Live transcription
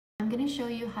I'm gonna show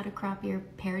you how to crop your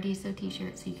Paradiso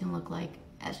t-shirt so you can look like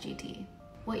SGT.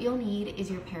 What you'll need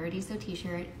is your Paradiso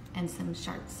t-shirt and some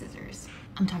sharp scissors.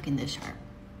 I'm talking this sharp.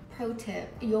 Pro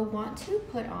tip, you'll want to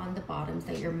put on the bottoms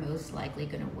that you're most likely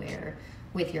gonna wear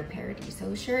with your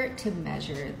Paradiso shirt to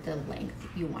measure the length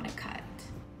you wanna cut.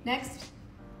 Next,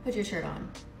 put your shirt on.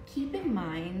 Keep in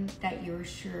mind that your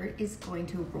shirt is going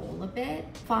to roll a bit.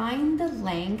 Find the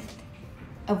length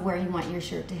of where you want your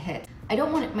shirt to hit. I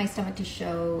don't want my stomach to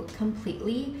show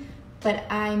completely, but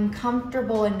I'm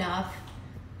comfortable enough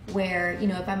where, you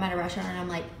know, if I'm at a restaurant and I'm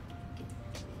like,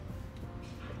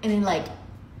 and it like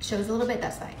shows a little bit,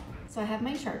 that's fine. So I have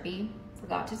my Sharpie,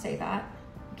 forgot to say that.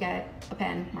 Get a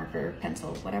pen, marker,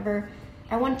 pencil, whatever.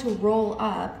 I want to roll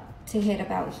up to hit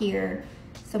about here.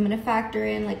 So I'm gonna factor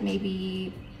in like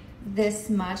maybe this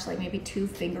much, like maybe 2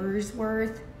 fingers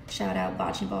worth. Shout out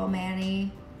Bocce Ball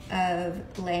Manny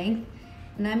of length.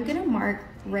 And I'm gonna mark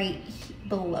right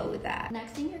below that.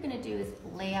 Next thing you're gonna do is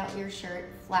lay out your shirt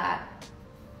flat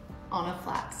on a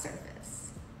flat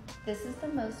surface. This is the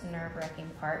most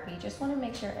nerve-wracking part, but you just wanna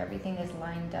make sure everything is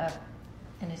lined up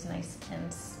and is nice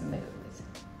and smooth.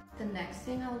 The next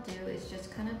thing I'll do is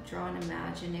just kind of draw an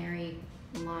imaginary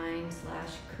line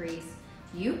 / crease.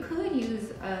 You could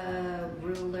use a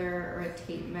ruler or a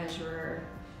tape measure,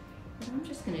 but I'm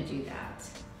just gonna do that.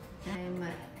 I'm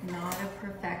not a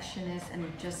perfectionist, and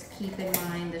just keep in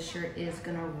mind the shirt is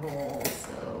gonna roll,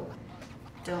 so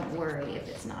don't worry if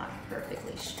it's not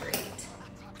perfectly straight.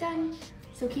 Done.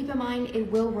 So keep in mind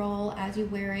it will roll as you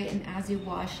wear it and as you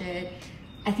wash it.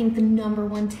 I think the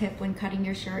 #1 tip when cutting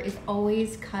your shirt is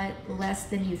always cut less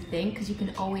than you think, because you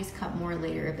can always cut more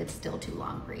later if it's still too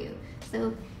long for you.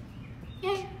 So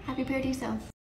yay, happy Paradiso.